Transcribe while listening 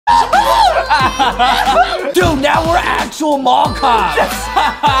Dude, now we're actual mall cops. Dude.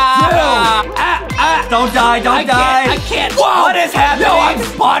 Don't die, don't die. I can't. Whoa. What is happening? Yo, I'm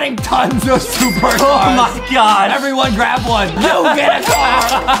spotting tons of supercars. Oh my god. Everyone grab one. You get a car.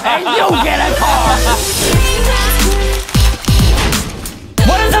 And you get a car.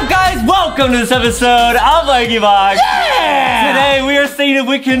 What is up, guys? Welcome to this episode of LankyBox. Yeah! Today we are seeing if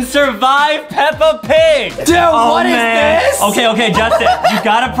we can survive Peppa Pig. Dude, what is this? Okay, Justin, you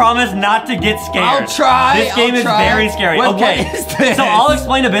gotta promise not to get scared. I'll try. This game is very scary. Wait, okay, what is this? So I'll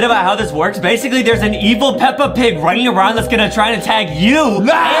explain a bit about how this works. Basically, there's an evil Peppa Pig running around that's gonna try and attack you and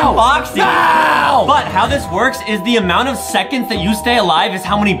Foxy. No! But how this works is the amount of seconds that you stay alive is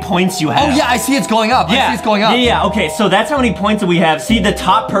how many points you have. Oh yeah, I see it's going up. Yeah. I see it's going up. Yeah. Okay, so that's how many points that we have. See, the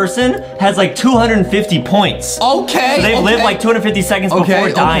top person has like 250 points. Okay. So they've lived like 250 seconds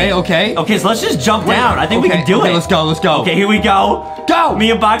before dying. Okay. Okay, so let's just jump down. I think we can do it. Let's go. Okay, here we go. Go. Me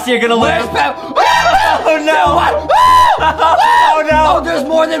and Boxy are gonna live. Oh no! What? Oh no! Oh, there's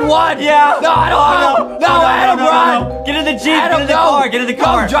more than one. Yeah. No, I don't. No, Adam, run. No. Get in the Jeep. Adam, Get in the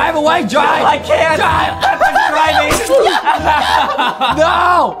car. Go, drive away. Drive. I can't. Drive. Driving.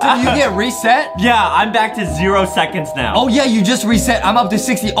 No. Did you get reset? Yeah, I'm back to 0 seconds now. Oh yeah, you just reset. I'm up to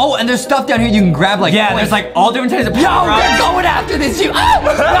 60. Oh, and there's stuff down here you can grab like. Yeah, there's like all different types of power. Yo, they're going after this Jeep. Oh,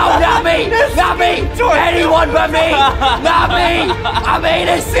 no, not me. Not me. Anyone but me. Not me. I'm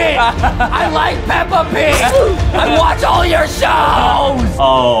innocent. I like Peppa Pig. I watch all your shows.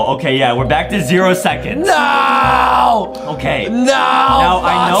 Oh, okay, yeah, we're back to 0 seconds. No. Okay. No. Now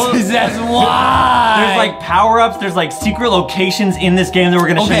I know that's why. There's like power-ups. There's like secret locations in this game that we're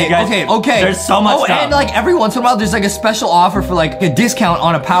gonna show you guys. Okay. There's so much stuff. And like every once in a while, there's like a special offer for like a discount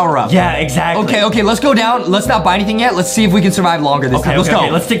on a power-up. Yeah, exactly. Okay. Let's go down. Let's not buy anything yet. Let's see if we can survive longer this time. Let's go.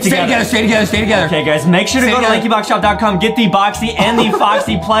 Okay, let's stick together. Stay together. Okay, guys, make sure to go to LankyBoxShop.com. Get the Boxy and the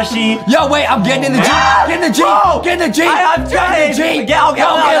Foxy plushie. Yo, wait, I'm getting in the Jeep. Get in the Jeep. Get in the Jeep. I'm trying.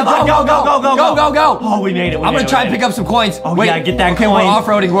 Go. Oh, we made it. I'm gonna try and pick up some coins. Oh, wait, yeah, get that coin. We're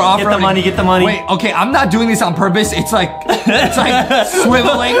off-roading. Get the money. Wait, okay, I'm not doing this on purpose. It's like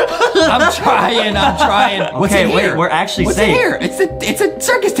swiveling. I'm trying. What's in here? Wait, we're actually What's safe. in here? It's a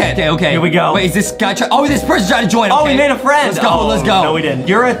circus tent. Okay. Here we go. Wait, is this guy this person's trying to join. Oh, we made a friend. Let's go. No, we didn't.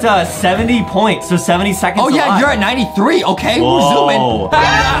 You're at 70 points, so 70 seconds. Oh yeah, alive. you're at 93. Okay, Whoa. we're zooming.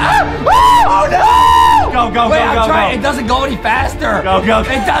 Oh no! Go. Wait, I'm trying. It doesn't go any faster. Go.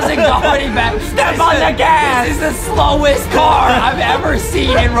 It doesn't go any faster. Step on the gas. This is the slowest car I've ever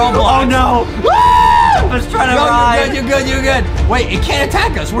seen in Roblox. Oh no! Let's try to ride. You're good. Wait, it can't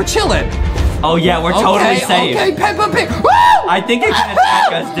attack us. We're chilling. Oh yeah, we're totally safe. Okay, Peppa Pig. Woo! I think it can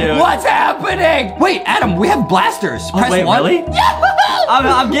attack us, dude. What's happening? Wait, Adam, we have blasters. Oh, Press wait, one. Really?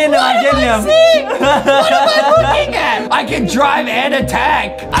 I'm getting him. What am I looking at? I can drive and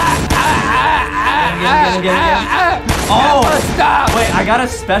attack. Get him. Peppa, stop. Wait, I got a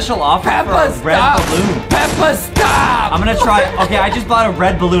special offer for Peppa, a red balloon. Peppa, stop. I'm gonna try. Okay, I just bought a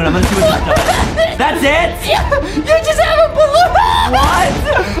red balloon. I'm gonna see what this does. That's it? You just have a balloon. What?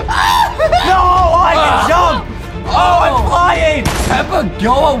 No, I can jump. Oh, I'm flying. Peppa,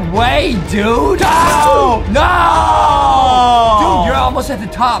 go away, dude. No. Dude, you're almost at the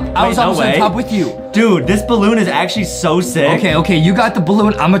top. I was almost at the top with you. Dude, this balloon is actually so sick. Okay, you got the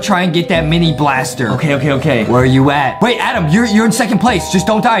balloon. I'm gonna try and get that mini blaster. Okay. Where are you at? Wait, Adam, you're in second place. Just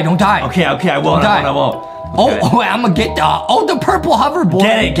don't die. Okay, I won't. I won't. Okay. Oh, I'm gonna get the purple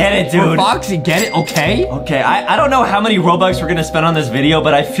hoverboard. Get it, dude. Foxy, get it, okay? Okay, I don't know how many Robux we're gonna spend on this video,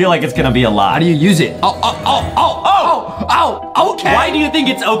 but I feel like it's gonna be a lot. How do you use it? Oh, okay. Why do you think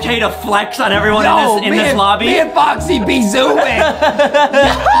it's okay to flex on everyone in this lobby? Me and Foxy be zooming.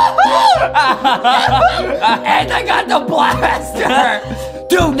 And I got the blaster.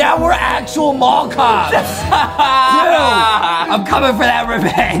 Dude, now we're actual mall cops. Dude, I'm coming for that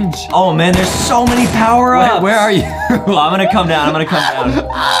revenge. Oh man, there's so many power-ups. Where are you? Oh, I'm gonna come down. I'm gonna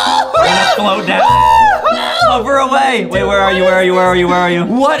float down. Hover away. Wait, where are you?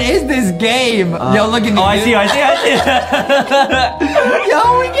 What is this game? Yo, look at me. Oh, I see.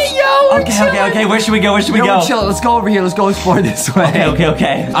 Okay. Where should we go? We're chilling. Let's go over here. Let's go explore this way.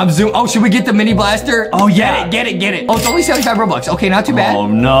 Okay. I'm zoom. Oh, should we get the mini blaster? Oh yeah. Get it. Oh, it's only 75 Robux. Okay, not too bad. Oh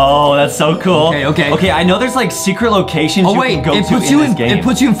no, that's so cool. Okay. I know there's like secret locations you can go to in this game. It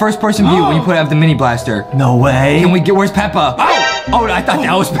puts you in first person view when you have the mini blaster. No way. Can we get? Where's Peppa? Oh, I thought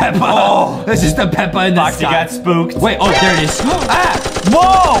that was Peppa. Oh, this is the Peppa in the sky. got spooked. Wait, oh, there it is. Ah!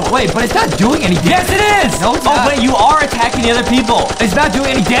 Whoa! Wait, but it's not doing any damage. Yes, it is! No, it's oh, not. wait, you are attacking the other people. It's not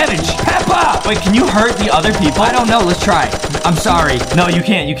doing any damage. Peppa! Wait, can you hurt the other people? I don't know. Let's try. I'm sorry. No, you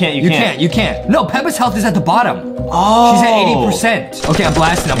can't. You can't. No, Peppa's health is at the bottom. Oh. She's at 80%. Okay, I'm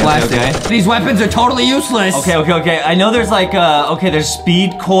blasting. Okay. These weapons are totally useless. Okay. I know there's like, there's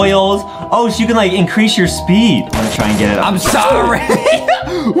speed coils. Oh, so you can like increase your speed. I'm gonna try and get it up. I'm sorry.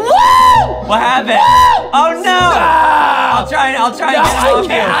 Woo! What happened? Woo! Oh no! Stop! I'll try and get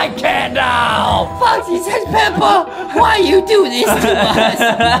it up. I can't now. Foxy says, Peppa, why you do this to us?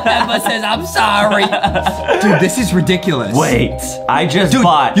 Peppa says, I'm sorry. Dude, this is ridiculous. Wait, I just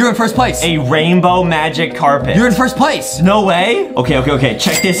bought. You're in first place. A rainbow magic carpet. You're in first place. No way. Okay.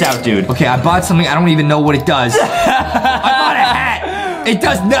 Check this out, dude. Okay, I bought something. I don't even know what it does. I bought a hat. It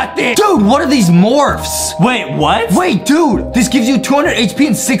does nothing. Dude, what are these morphs? Wait, what? Wait, dude, this gives you 200 HP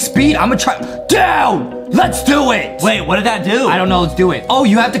and 6 speed. I'm gonna try. Dude, let's do it. Wait, what did that do? I don't know. Let's do it. Oh,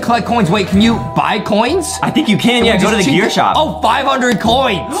 you have to collect coins. Wait, can you buy coins? I think you can. Yeah, go to the gear shop. Oh, 500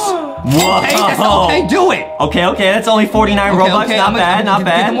 coins. Whoa. Okay, do it. Okay, that's only 49 Robux. Not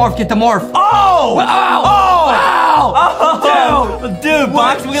bad. Get the morph. Oh! Ow! Dude,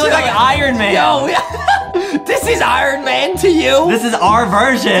 Box, we look like Iron Man. Yo, this is Iron Man to you? This is our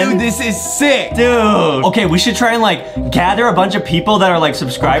version. Dude, this is sick. Dude. Okay, we should try and like gather a bunch of people that are like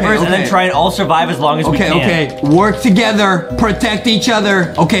subscribers and then try and all survive as long as we can. Okay. Work together. Protect each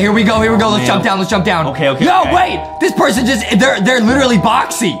other. Okay, here we go. Let's jump down. Okay. Yo, wait. This person just, they're literally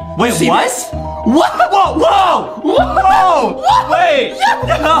Boxy. Wait, what? This? What? Whoa! Wait!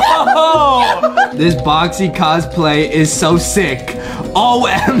 No! This Boxy cosplay is so sick.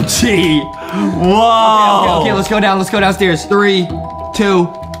 OMG. Whoa! Okay, let's go downstairs. 3, 2,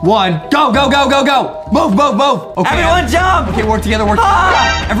 1. Go. Move. Okay. Everyone jump! Okay, work together.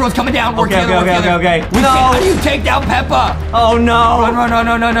 Everyone's coming down. Work together. Okay. How do you take down Peppa? Oh no! Run.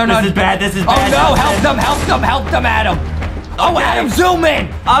 This is bad. Oh no, help them, Adam. Oh, Adam, zoom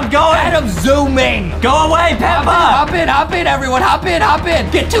in. I'm going. Adam, zoom in. Go away, Peppa. Hop in, everyone. Hop in.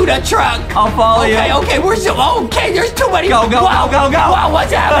 Get to the truck. I'll follow you. Okay, we're zoom. Okay, there's too many. Go. Wow,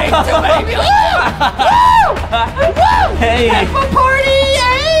 what's happening? Too many people. Woo! Hey. Peppa party.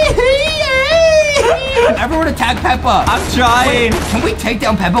 Hey. Everyone attack Peppa. I'm trying. Wait, can we take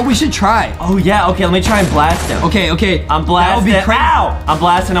down Peppa? We should try. Oh, yeah. Okay, let me try and blast him. Okay. I'm blasting him. Ow! I'm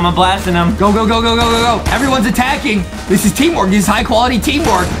blasting him. Go. Everyone's attacking. This is teamwork. This is high quality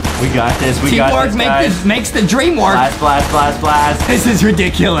teamwork. We got this. Teamwork makes the dream work. Blast. This is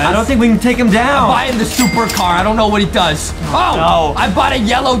ridiculous. I don't think we can take him down. I'm buying the supercar. I don't know what it does. Oh, no. I bought a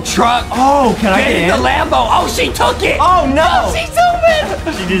yellow truck. Oh, can I get in? The Lambo. Oh, she took it. Oh, no. She zoomed in.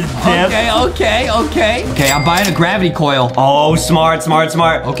 She just dipped. Okay, I'm buying a gravity coil. Oh, smart.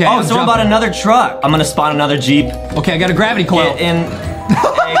 Okay. Oh, someone bought another truck. I'm gonna spawn another Jeep. Okay, I got a gravity coil. Get in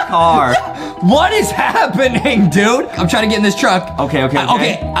a car. What is happening, dude? I'm trying to get in this truck. Okay.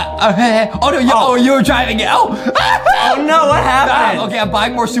 Oh no, you were driving it. Oh no, what happened? Okay, I'm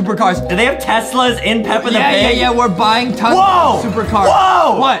buying more supercars. Do they have Teslas in Peppa the Pig? Yeah, we're buying tons of supercars.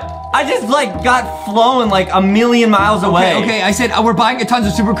 Whoa! What? I just like got flown like a million miles away. Okay, I said we're buying a tons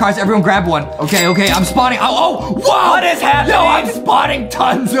of supercars. Everyone grab one. Okay, I'm spawning. Whoa! What is happening? Yo, I'm spawning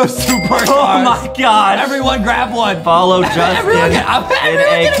tons of supercars. Oh my god! Everyone grab one. Follow Justin everyone get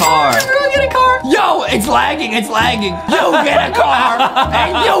a car. Everyone get a car. Yo, it's lagging. You get a car.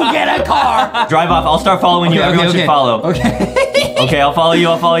 And you get a car. Drive off. I'll start following you. Everyone should follow. Okay, I'll follow you.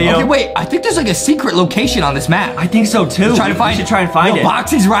 Okay, wait. I think there's like a secret location on this map. I think so too. We should try and find it.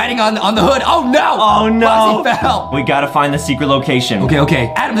 Boxy's riding on the hood. Oh no! Boxy fell. We gotta find the secret location.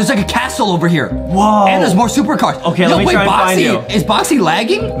 Okay. Adam, there's like a castle over here. Whoa! And there's more supercars. Okay, let me try and find you. Is Boxy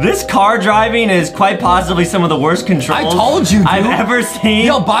lagging? This car driving is quite possibly some of the worst controls I told you, dude. I've ever seen.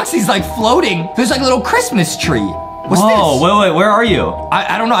 Yo, Boxy's like floating. There's like a little Christmas tree. What's this? Wait, where are you?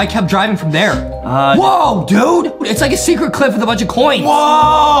 I don't know. I kept driving from there. Whoa, dude! It's like a secret cliff with a bunch of coins.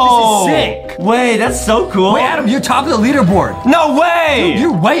 Whoa! This is sick. Wait, that's so cool. Wait, Adam, you're top of the leaderboard. No way! Dude,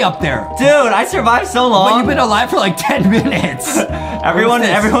 you're way up there. Dude, I survived so long. But you've been alive for like 10 minutes. Everyone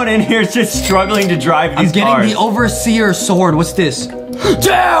in here is just struggling to drive these cars. I'm getting the Overseer sword. What's this?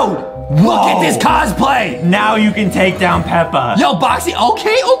 Dude! Look at this cosplay! Now you can take down Peppa. Yo, Boxy.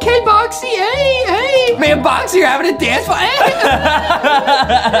 Okay, Boxy. Hey. Man, Boxy, you're having a dance.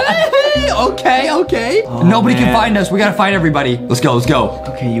 Okay. Oh, Nobody can find us. We gotta find everybody. Let's go.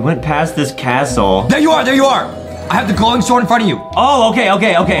 Okay, you went past this castle. There you are. I have the glowing sword in front of you. Oh, okay.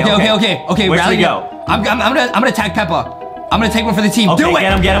 Where should we go? I'm gonna attack Peppa. I'm gonna take one for the team. Okay, Do it.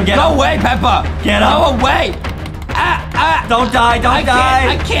 Get him. Go away, Peppa. Get him. Go away. Ah. Don't die, don't die.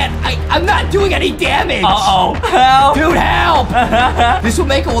 I can't. I'm not doing any damage. Uh-oh. Help. Dude, help. This will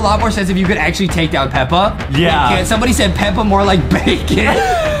make a lot more sense if you could actually take down Peppa. Yeah. Somebody said Peppa more like bacon.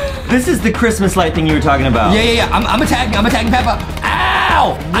 This is the Christmas light thing you were talking about. Yeah. I'm attacking Peppa.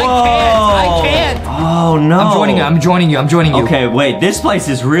 Ow! Whoa. I can't. Oh, no. I'm joining you. Okay, wait. This place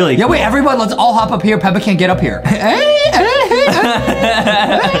is really cool. Yeah, wait, everyone, let's all hop up here. Peppa can't get up here.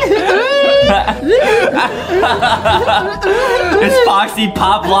 Is Foxy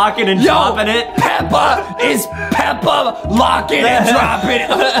pop locking and dropping it? Peppa is Peppa locking and dropping it.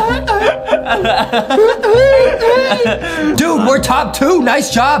 Dude, we're top 2. Nice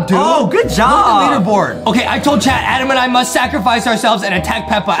job, dude. Oh, good job. Look at the leaderboard. Okay, I told chat, Adam and I must sacrifice ourselves and attack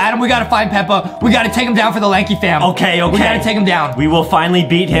Peppa. Adam, we gotta find Peppa. We gotta take him down for the Lanky fam. Okay. We gotta take him down. We will finally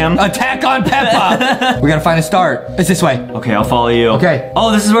beat him. Attack on Peppa. We gotta find a start. It's this way. Okay, I'll follow you. Okay.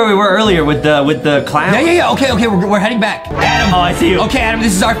 Oh, this is where we were earlier with the clown. Yeah. Okay, we're heading back. Adam. Oh, I see you. Okay, Adam,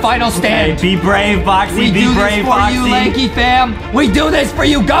 this is our final stand. Okay, be brave, Foxy. Be brave, Foxy. We do this for you, Lanky fam. We do this for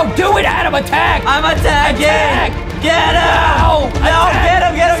you. Go do it, Adam. Attack. I'm attacking. Attack. Get him. No. Get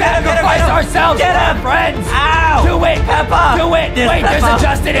him. Sacrifice ourselves. Get him, friends. Ow. Do it, Peppa. Do it. This Wait, Peppa. there's a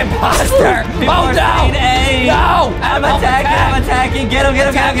Justin imposter. People are saying A. No. I'm attacking. Get him.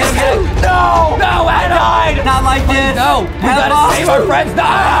 No, Adam. Not like this. No, we gotta save our friends. No.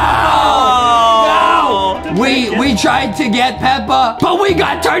 We tried to get Peppa, but we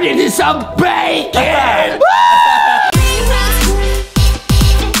got turned into some bacon.